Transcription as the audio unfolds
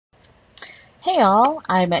Hey all,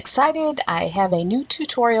 I'm excited. I have a new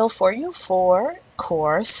tutorial for you for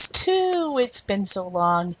Course 2. It's been so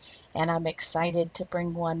long and I'm excited to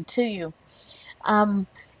bring one to you.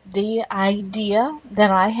 The idea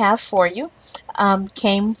that I have for you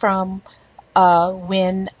came from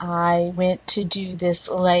when I went to do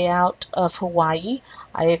this layout of Hawaii.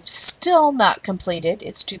 I've still not completed.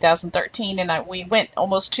 It's 2013 and we went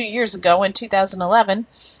almost 2 years ago in 2011.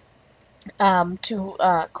 To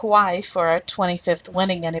Kauai for our 25th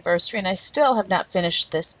wedding anniversary, and I still have not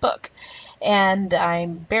finished this book. And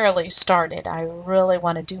I'm barely started. I really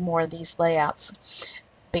want to do more of these layouts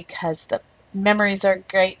because the memories are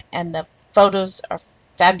great and the photos are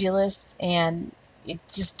fabulous, and it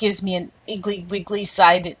just gives me an iggly wiggly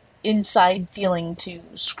inside feeling to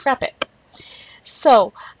scrap it.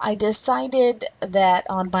 So I decided that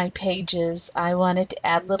on my pages I wanted to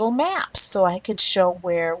add little maps so I could show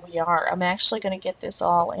where we are. I'm actually going to get this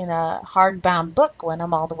all in a hardbound book when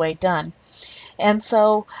I'm all the way done. And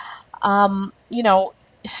so, I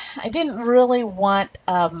didn't really want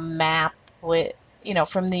a map with,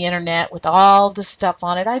 from the internet with all the stuff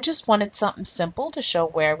on it. I just wanted something simple to show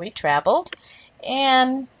where we traveled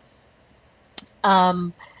and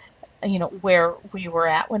where we were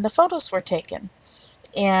at when the photos were taken.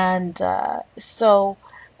 And so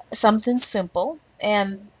something simple.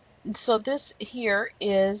 And so this here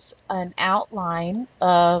is an outline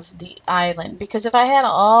of the island, because if I had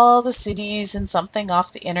all the cities and something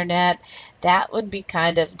off the internet, that would be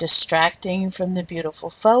kind of distracting from the beautiful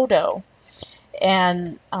photo.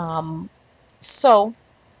 And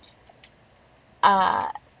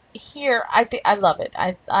here, I love it.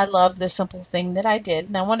 I love the simple thing that I did,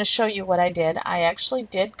 and I want to show you what I did. I actually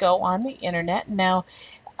did go on the internet. Now,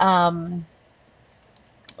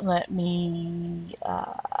 let me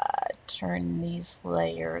turn these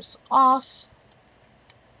layers off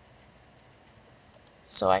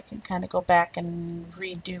so I can kind of go back and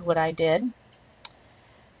redo what I did.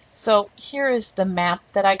 So here is the map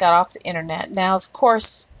that I got off the internet. Now, of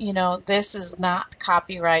course, this is not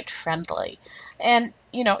copyright friendly. And,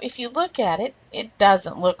 if you look at it, it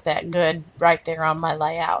doesn't look that good right there on my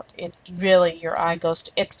layout. It really, your eye goes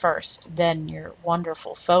to it first, then your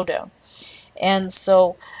wonderful photo. And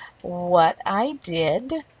so what I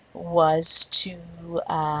did was to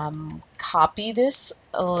copy this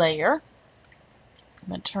layer. I'm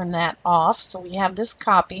going to turn that off. So we have this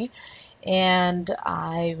copy. And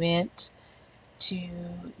I went to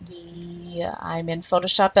I'm in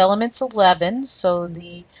Photoshop Elements 11, so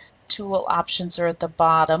the tool options are at the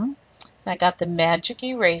bottom. I got the magic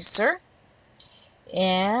eraser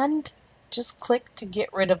and just click to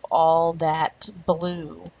get rid of all that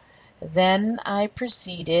blue. Then I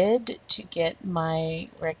proceeded to get my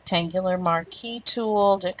rectangular marquee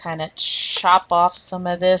tool to kind of chop off some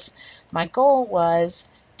of this. My goal was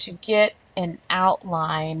to get an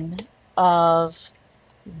outline of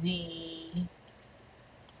the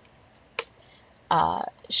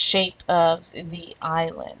shape of the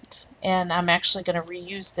island, and I'm actually going to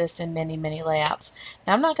reuse this in many layouts.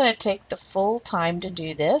 Now, I'm not going to take the full time to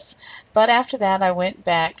do this, but after that I went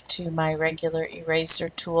back to my regular eraser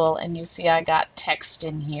tool, and you see I got text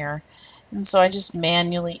in here, and so I just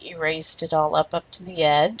manually erased it all up to the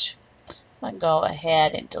edge. I'm going to go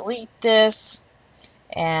ahead and delete this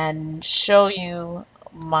and show you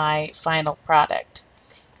my final product.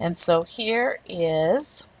 And so here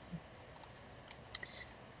is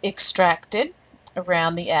extracted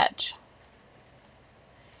around the edge.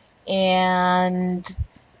 And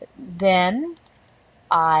then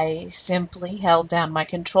I simply held down my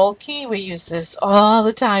control key. We use this all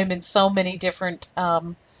the time in so many different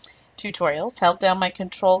tutorials. Held down my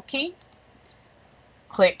control key,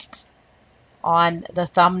 clicked on the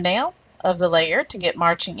thumbnail of the layer to get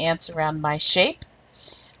marching ants around my shape.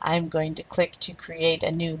 I'm going to click to create a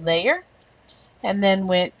new layer, and then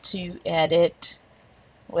went to edit.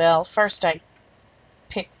 Well, first I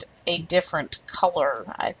picked a different color.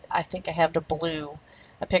 I think I have the blue.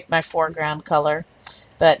 I picked my foreground color,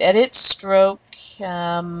 but edit stroke,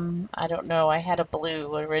 I don't know, I had a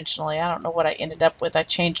blue originally. I don't know what I ended up with. I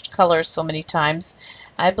changed colors so many times.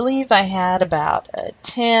 I believe I had about a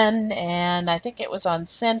 10, and I think it was on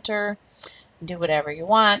center. Do whatever you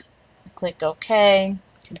want. Click OK.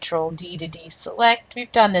 Control D to deselect.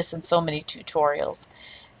 We've done this in so many tutorials.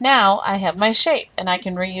 Now I have my shape, and I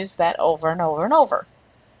can reuse that over and over and over.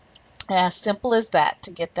 As simple as that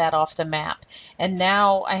to get that off the map. And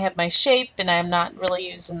now I have my shape, and I'm not really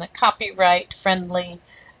using the copyright friendly,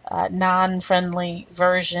 non-friendly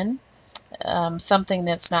version, something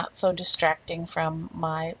that's not so distracting from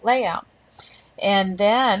my layout. And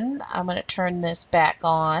then I'm going to turn this back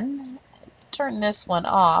on, turn this one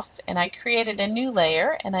off, and I created a new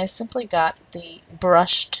layer, and I simply got the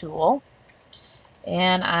brush tool,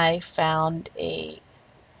 and I found a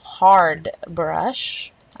hard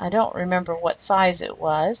brush. I don't remember what size it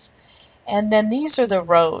was. And then these are the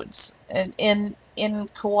roads. And in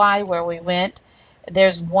Kauai, where we went,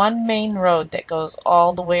 there's one main road that goes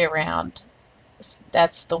all the way around.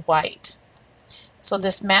 That's the white. So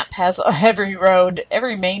this map has every road,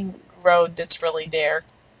 every main road that's really there.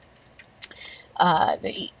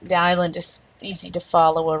 The island is easy to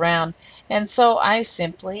follow around. And so I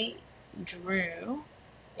simply drew,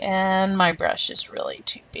 and my brush is really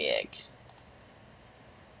too big.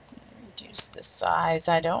 Reduce the size.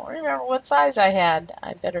 I don't remember what size I had.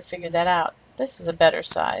 I better figure that out. This is a better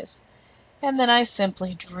size. And then I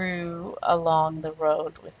simply drew along the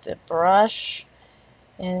road with the brush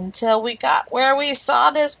until we got where we saw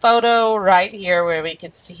this photo right here where we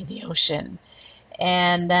could see the ocean.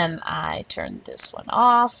 And then I turned this one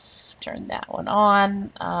off, turned that one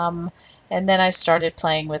on, and then I started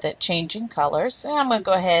playing with it, changing colors. And I'm going to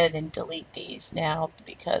go ahead and delete these now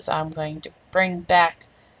because I'm going to bring back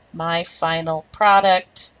my final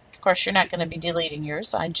product. Of course, you're not going to be deleting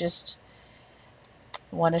yours. I just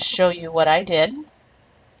want to show you what I did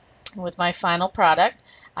with my final product.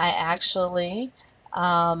 I actually,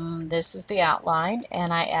 this is the outline,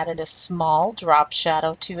 and I added a small drop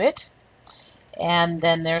shadow to it. And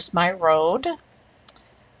then there's my road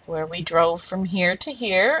where we drove from here to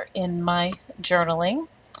here in my journaling.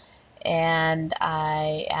 And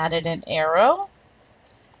I added an arrow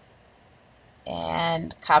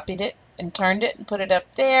and copied it and turned it and put it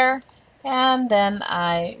up there. And then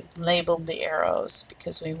I labeled the arrows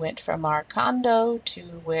because we went from our condo to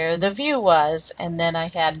where the view was. And then I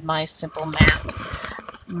had my simple map.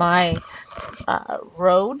 My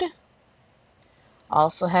road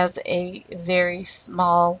also has a very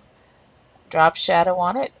small drop shadow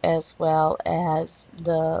on it, as well as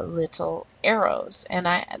the little arrows. And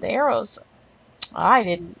the arrows, I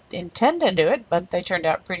didn't intend to do it, but they turned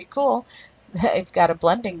out pretty cool. They've got a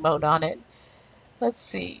blending mode on it. Let's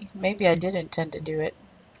see, maybe I did intend to do it.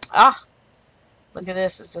 Ah, look at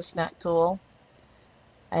this. Is this not cool?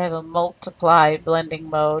 I have a multiply blending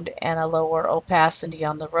mode and a lower opacity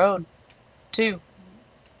on the road too.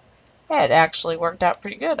 It actually worked out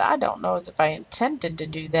pretty good. I don't know as if I intended to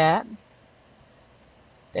do that.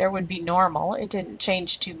 There would be normal. It didn't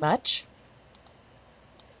change too much.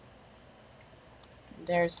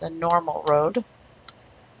 There's the normal road.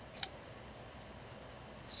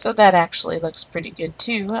 So that actually looks pretty good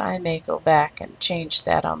too. I may go back and change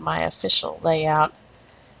that on my official layout,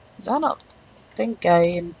 because I don't think I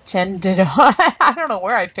intended on, I don't know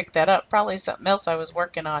where I picked that up. Probably something else I was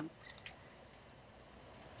working on.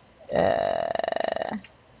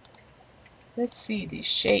 Let's see these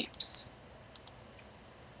shapes.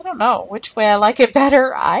 I don't know which way I like it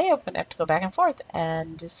better. I'm going to have to go back and forth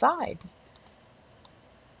and decide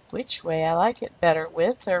which way I like it better,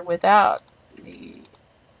 with or without the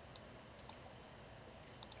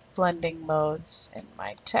blending modes. And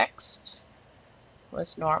my text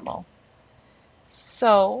was normal.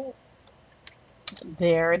 So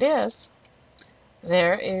there it is.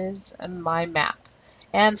 There is my map.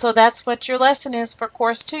 And so that's what your lesson is for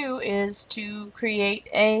Course 2, is to create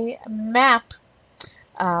a map,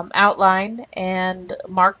 outline, and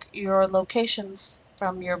mark your locations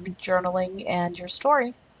from your journaling and your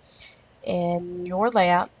story in your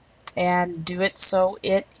layout, and do it so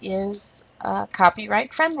it is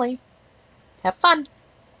copyright friendly. Have fun!